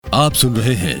आप सुन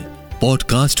रहे हैं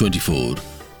पॉडकास्ट 24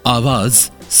 आवाज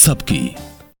सबकी।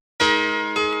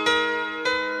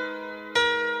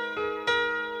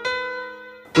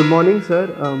 गुड मॉर्निंग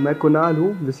सर, मैं कुणाल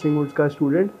हूँ, व्हिस्लिंगवुड्स का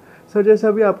स्टूडेंट। सर जैसा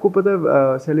अभी आपको पता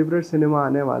है सेलिब्रेट सिनेमा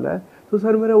आने वाला है, तो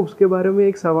सर मेरा उसके बारे में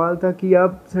एक सवाल था कि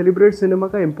आप सेलिब्रेट सिनेमा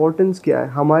का इम्पोर्टेंस क्या है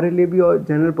हमारे लिए भी और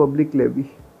जनरल पब्लिक के लिए भी।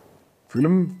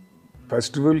 फिल्म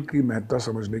फेस्टिवल की महत्ता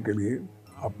समझने के लिए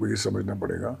आपको ये समझना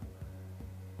पड़ेगा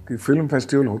कि फिल्म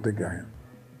फेस्टिवल होते क्या हैं।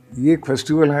 ये एक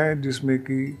फेस्टिवल है जिसमें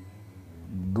कि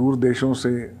दूर देशों से,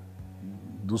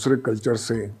 दूसरे कल्चर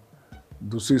से,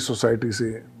 दूसरी सोसाइटी से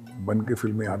बन के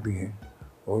फिल्में आती हैं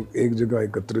और एक जगह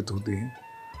एकत्रित होती हैं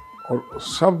और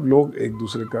सब लोग एक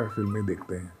दूसरे का फिल्में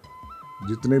देखते हैं।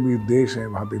 जितने भी देश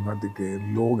हैं, भांति भांति के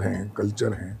लोग हैं,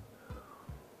 कल्चर हैं,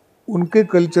 उनके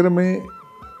कल्चर में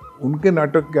उनके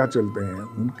नाटक क्या चलते हैं,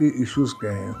 उनके इश्यूज़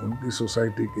क्या हैं, उनकी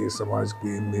सोसाइटी के, समाज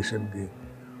के, नेशन के,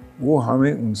 वो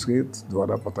हमें उनके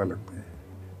द्वारा पता लगते हैं।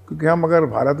 क्योंकि हम अगर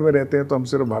भारत में रहते हैं तो हम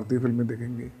सिर्फ भारतीय फिल्में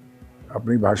देखेंगे,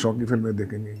 अपनी भाषाओं की फिल्में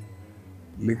देखेंगे।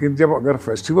 लेकिन जब अगर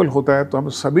फेस्टिवल होता है तो हम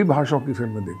सभी भाषाओं की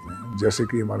फिल्में देखते हैं, जैसे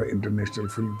कि हमारा international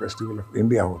film festival of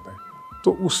India होता है।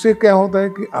 तो उससे क्या होता है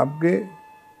कि आपके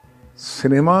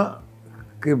सिनेमा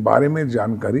के बारे में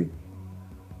जानकारी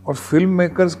और फिल्म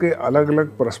मेकर्स के अलग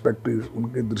अलग पर्सपेक्टिव,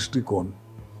 उनके दृष्टिकोण,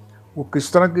 वो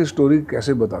किस तरह की स्टोरी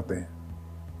कैसे बताते हैं,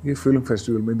 ये फिल्म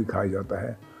फेस्टिवल में दिखाया जाता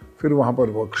है। फिर वहाँ पर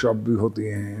वर्कशॉप भी होती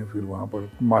हैं, फिर वहाँ पर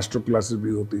मास्टर क्लासेस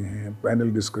भी होती हैं,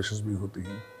 पैनल डिस्कशंस भी होती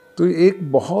हैं। तो ये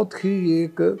एक बहुत ही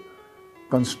एक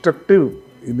कंस्ट्रक्टिव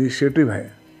इनिशिएटिव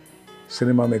है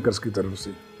सिनेमा मेकर्स की तरफ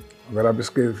से। अगर आप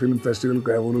इसके फिल्म फेस्टिवल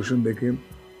का एवोल्यूशन देखें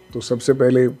तो सबसे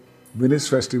पहले वेनिस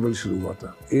फेस्टिवल शुरू हुआ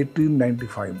था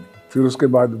 1895 में, फिर उसके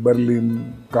बाद बर्लिन,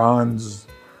 कांस,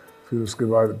 फिर उसके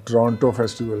बाद टोरंटो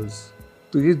फेस्टिवल्स।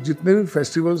 तो ये जितने भी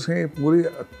फेस्टिवल्स हैं पूरे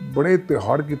बड़े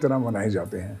त्यौहार की तरह मनाए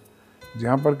जाते हैं,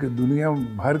 जहाँ पर कि दुनिया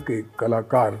भर के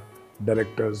कलाकार,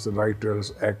 डायरेक्टर्स,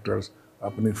 राइटर्स, एक्टर्स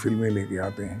अपनी फिल्में लेके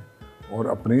आते हैं और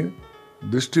अपने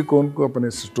दृष्टिकोण को, अपने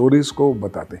स्टोरीज़ को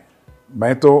बताते हैं।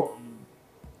 मैं तो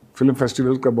फिल्म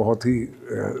फेस्टिवल का बहुत ही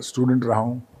स्टूडेंट रहा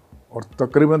हूँ और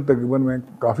तकरीबन मैं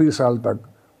काफ़ी साल तक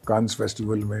कांस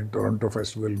फेस्टिवल में, टोरंटो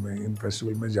फेस्टिवल में, इन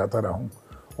फेस्टिवल में जाता रहा हूँ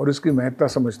और इसकी महत्ता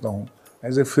समझता हूँ।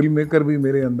 एज ए फिल्म मेकर भी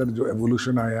मेरे अंदर जो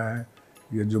एवोल्यूशन आया है,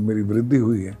 ये जो मेरी वृद्धि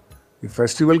हुई है, ये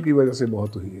फेस्टिवल की वजह से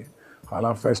बहुत हुई है।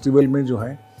 हालांकि फेस्टिवल में जो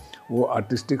है वो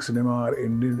आर्टिस्टिक सिनेमा और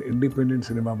इंडिपेंडेंट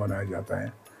सिनेमा बनाया जाता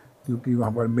है, क्योंकि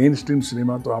वहाँ पर मेन स्ट्रीम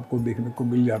सिनेमा तो आपको देखने को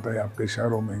मिल जाता है आपके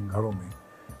शहरों में, घरों में।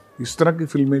 इस तरह की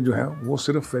फिल्में जो है वो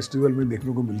सिर्फ फेस्टिवल में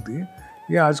देखने को मिलती हैं।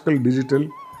 ये आजकल डिजिटल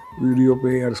वीडियो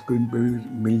पे या स्क्रीन पे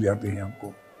भी मिल जाती हैं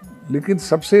आपको। लेकिन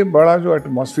सबसे बड़ा जो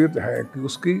एटमॉस्फेयर है कि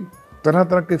उसकी तरह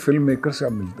तरह के फिल्म मेकर से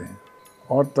आप मिलते हैं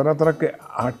और तरह तरह के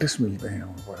आर्टिस्ट मिलते हैं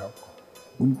वहाँ पर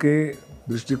आपको, उनके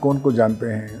दृष्टिकोण को जानते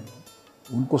हैं,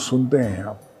 उनको सुनते हैं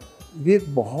आप। ये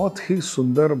एक बहुत ही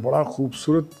सुंदर, बड़ा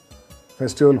खूबसूरत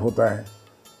फेस्टिवल होता है।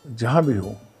 जहाँ भी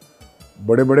हो,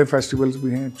 बड़े बड़े फेस्टिवल्स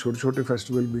भी हैं, छोटे छोटे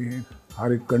फेस्टिवल भी हैं।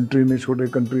 हर एक कंट्री ने, छोटे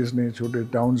कंट्रीज़ ने, छोटे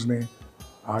टाउन्स ने,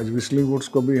 आज व्हिस्लिंगवुड्स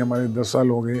को भी हमारे 10 साल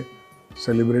हो गए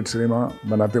सेलिब्रेट सिनेमा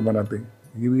बनाते बनाते।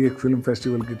 ये भी एक फिल्म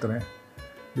फेस्टिवल की तरह है।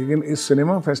 लेकिन इस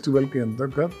सिनेमा फेस्टिवल के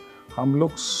अंतर्गत हम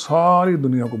लोग सारी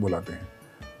दुनिया को बुलाते हैं।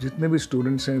 जितने भी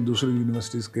स्टूडेंट्स हैं दूसरी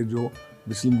यूनिवर्सिटीज़ के जो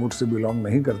व्हिस्लिंगवुड से बिलोंग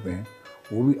नहीं करते हैं,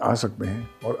 वो भी आ सकते हैं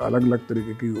और अलग अलग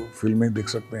तरीके की फिल्में देख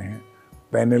सकते हैं,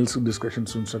 पैनल्स डिस्कशन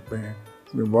सुन सकते हैं,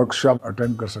 वर्कशॉप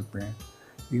अटेंड कर सकते हैं।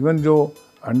 इवन जो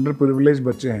अंडर प्रिविलेज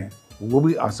बच्चे हैं वो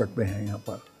भी आ सकते हैं यहाँ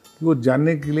पर, कि वो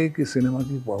जानने के लिए कि सिनेमा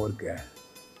की पावर क्या है,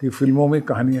 कि फिल्मों में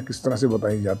कहानियाँ किस तरह से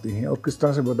बताई जाती हैं और किस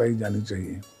तरह से बताई जानी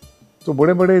चाहिए। तो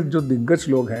बड़े बड़े जो दिग्गज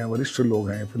लोग हैं, वरिष्ठ लोग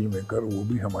हैं, फिल्म मेकर, वो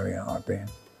भी हमारे यहाँ आते हैं।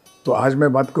 तो आज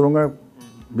मैं बात करूँगा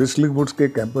व्हिस्लिंगवुड्स के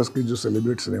कैंपस की जो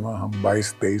सेलिब्रेट सिनेमा हम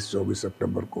 22, 23, 24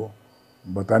 सितंबर को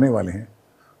बताने वाले हैं।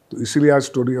 तो इसीलिए आज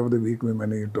स्टोरी ऑफ द वीक में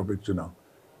मैंने ये टॉपिक चुना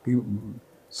कि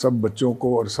सब बच्चों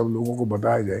को और सब लोगों को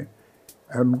बताया जाए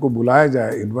और उनको बुलाया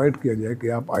जाए, इनवाइट किया जाए कि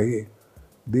आप आइए,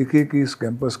 देखिए कि इस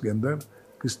कैंपस के अंदर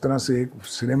किस तरह से एक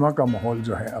सिनेमा का माहौल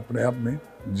जो है अपने आप में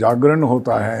जागरण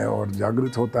होता है और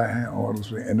जागृत होता है और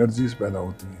उसमें एनर्जीज पैदा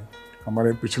होती हैं।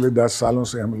 हमारे पिछले 10 सालों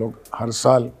से हम लोग हर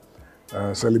साल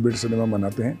सेलिब्रेट सिनेमा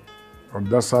मनाते हैं और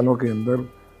 10 सालों के अंदर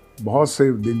बहुत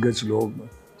से दिग्गज लोग,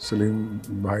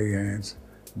 सलीम भाई हैं,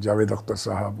 जावेद अख्तर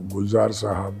साहब, गुलजार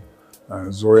साहब,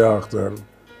 Zoya Akhtar,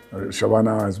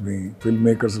 Shabana Azmi, film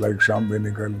makers like Shyam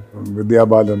Benegal, Vidya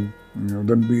Balan,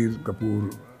 Ranbir Kapoor,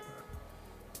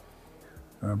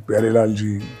 Pyarelal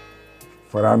जी,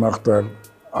 फरहान अख्तर,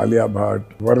 आलिया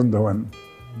भट्ट, वरुण धवन,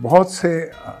 बहुत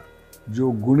से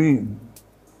जो गुणी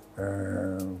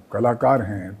कलाकार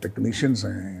हैं, टेक्नीशियंस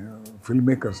हैं, फिल्म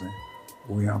मेकर्स हैं,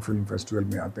 वो यहाँ फिल्म फेस्टिवल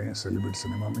में आते हैं, सेलिब्रेट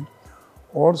सिनेमा में,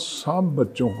 और सब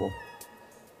बच्चों को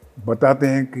बताते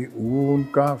हैं कि वो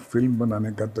उनका फिल्म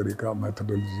बनाने का तरीका,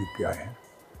 मैथडोलॉजी क्या है।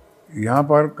 यहाँ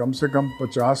पर कम से कम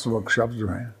 50 वर्कशॉप जो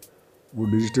हैं वो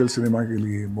डिजिटल सिनेमा के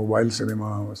लिए, मोबाइल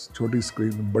सिनेमा, छोटी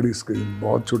स्क्रीन, बड़ी स्क्रीन,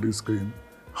 बहुत छोटी स्क्रीन,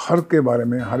 हर के बारे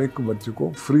में हर एक बच्चे को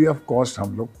फ्री ऑफ कॉस्ट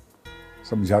हम लोग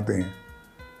समझाते हैं।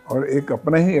 और एक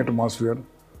अपना ही एटमॉस्फेयर,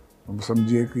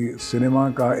 समझिए कि सिनेमा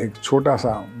का एक छोटा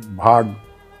सा भाग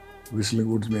व्हिस्लिंग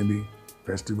वुड्स में भी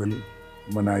फेस्टिवल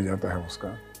मनाया जाता है उसका,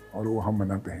 और वो हम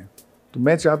मनाते हैं। तो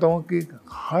मैं चाहता हूँ कि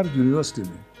हर यूनिवर्सिटी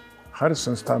में, हर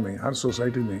संस्था में, हर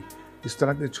सोसाइटी में इस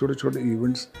तरह के छोटे छोटे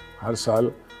इवेंट्स हर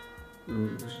साल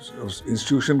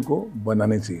इंस्टीट्यूशन को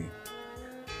बनाने चाहिए,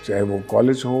 चाहे वो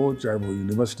कॉलेज हो, चाहे वो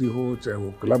यूनिवर्सिटी हो, चाहे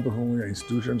वो क्लब हो या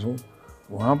इंस्टीट्यूशन हो।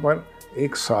 वहाँ पर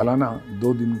एक सालाना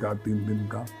 2 दिन का, 3 दिन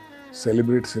का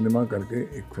सेलिब्रेट सिनेमा करके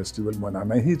एक फेस्टिवल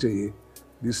मनाना ही चाहिए,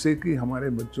 जिससे कि हमारे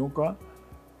बच्चों का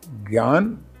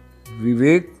ज्ञान,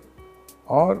 विवेक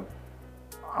और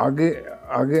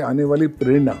आगे आने वाली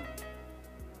प्रेरणा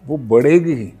वो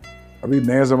बढ़ेगी ही। अभी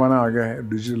नया ज़माना आ गया है,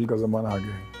 डिजिटल का ज़माना आ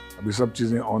गया है, अभी सब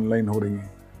चीज़ें ऑनलाइन हो रही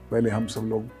हैं। पहले हम सब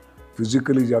लोग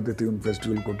फिजिकली जाते थे उन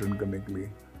फेस्टिवल को अटेंड करने के लिए।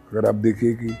 अगर आप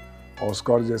देखिए कि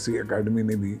ऑस्कर जैसी एकेडमी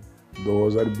ने भी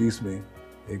 2020 में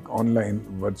एक ऑनलाइन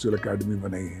वर्चुअल एकेडमी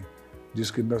बनाई है,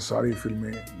 जिसके अंदर सारी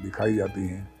फिल्में दिखाई जाती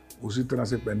हैं, उसी तरह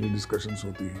से पैनल डिस्कशंस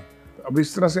होती हैं। तो अब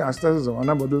इस तरह से आस्ते आस्ते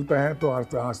ज़माना बदलता है, तो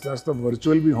आस्ते आस्ते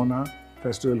वर्चुअल भी होना,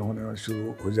 फेस्टिवल होने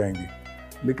शुरू हो जाएंगे।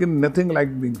 लेकिन nothing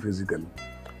like being physical,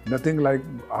 nothing like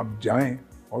आप जाएं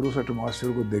और उस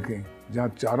एटमॉस्फेयर को देखें जहाँ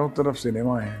चारों तरफ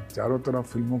सिनेमा है, चारों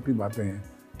तरफ फिल्मों की बातें हैं,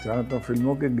 चारों तरफ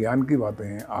फिल्मों के ज्ञान की बातें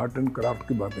हैं, आर्ट एंड क्राफ्ट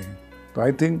की बातें हैं। तो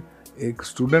आई थिंक एक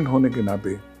स्टूडेंट होने के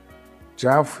नाते,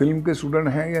 चाहे आप फिल्म के स्टूडेंट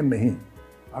हैं या नहीं,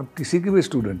 आप किसी के भी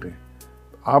स्टूडेंट हैं,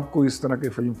 आपको इस तरह के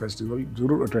फिल्म फेस्टिवल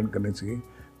ज़रूर अटेंड करने चाहिए,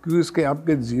 क्योंकि इसके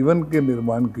आपके जीवन के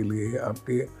निर्माण के लिए,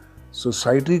 आपके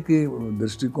सोसाइटी के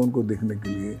दृष्टिकोण को देखने के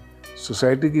लिए,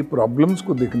 सोसाइटी की प्रॉब्लम्स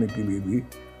को देखने के लिए भी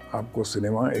आपको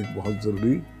सिनेमा एक बहुत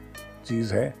ज़रूरी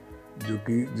चीज़ है, जो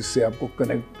कि जिससे आपको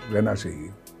कनेक्ट रहना चाहिए।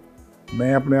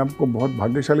 मैं अपने आप को बहुत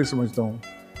भाग्यशाली समझता हूँ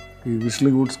कि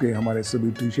व्हिस्लिंग वुड्स के हमारे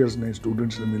सभी टीचर्स ने,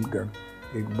 स्टूडेंट्स ने मिलकर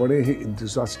एक बड़े ही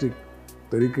इंथुसियास्टिक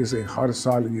तरीके से हर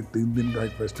साल ये 3 दिन का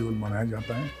एक फेस्टिवल मनाया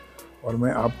जाता है। और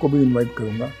मैं आपको भी इनवाइट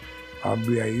करूँगा, आप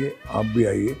भी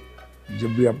आइए,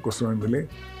 जब भी आपको समय मिले।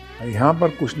 यहाँ पर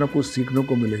कुछ ना कुछ सीखने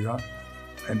को मिलेगा,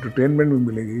 एंटरटेनमेंट भी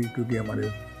मिलेगी, क्योंकि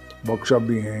हमारे वर्कशॉप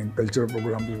भी हैं, कल्चरल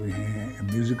प्रोग्राम्स भी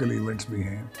हैं, म्यूज़िकल इवेंट्स भी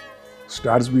हैं,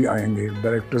 स्टार्स भी आएंगे,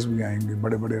 डायरेक्टर्स भी आएंगे,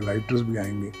 बड़े बड़े राइटर्स भी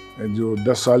आएंगे। जो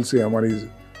 10 साल से हमारी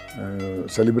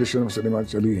सेलिब्रेशन ऑफ सिनेमा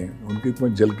चली है, उनकी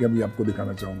कुछ झलकियाँ भी आपको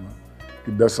दिखाना चाहूँगा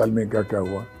कि 10 साल में क्या क्या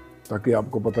हुआ, ताकि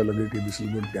आपको पता लगे कि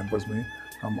व्हिस्लिंग वुड कैंपस में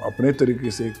हम अपने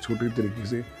तरीके से, एक छोटे तरीके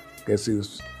से कैसे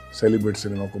उस सेलिब्रेट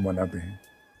सिनेमा को मनाते हैं।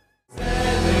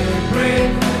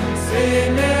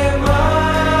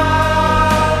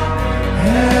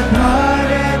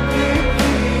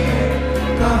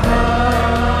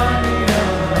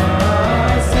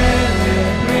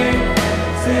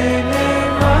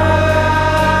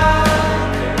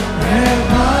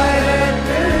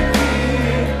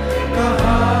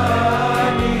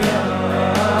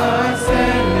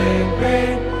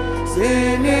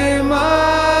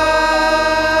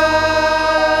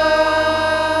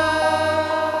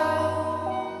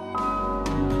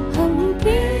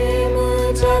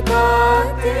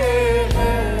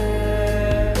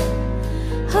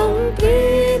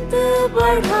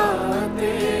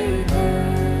 बढ़ाते हैं,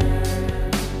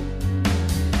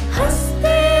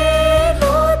 हंसते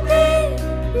रोते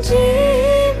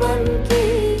जीवन की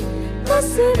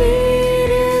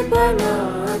तस्वीर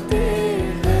बनाते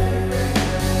हैं।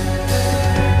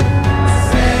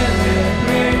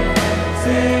 सेलिब्रेट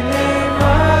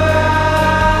सिनेमा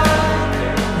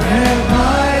है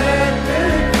भारत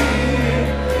की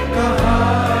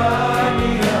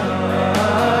कहानियाँ।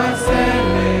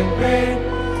 Celebrate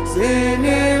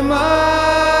cinema.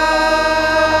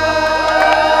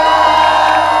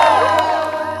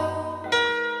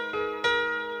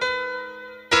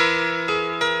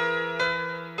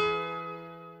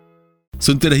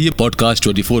 सुनते रहिए पॉडकास्ट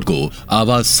 24 को,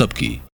 आवाज सबकी।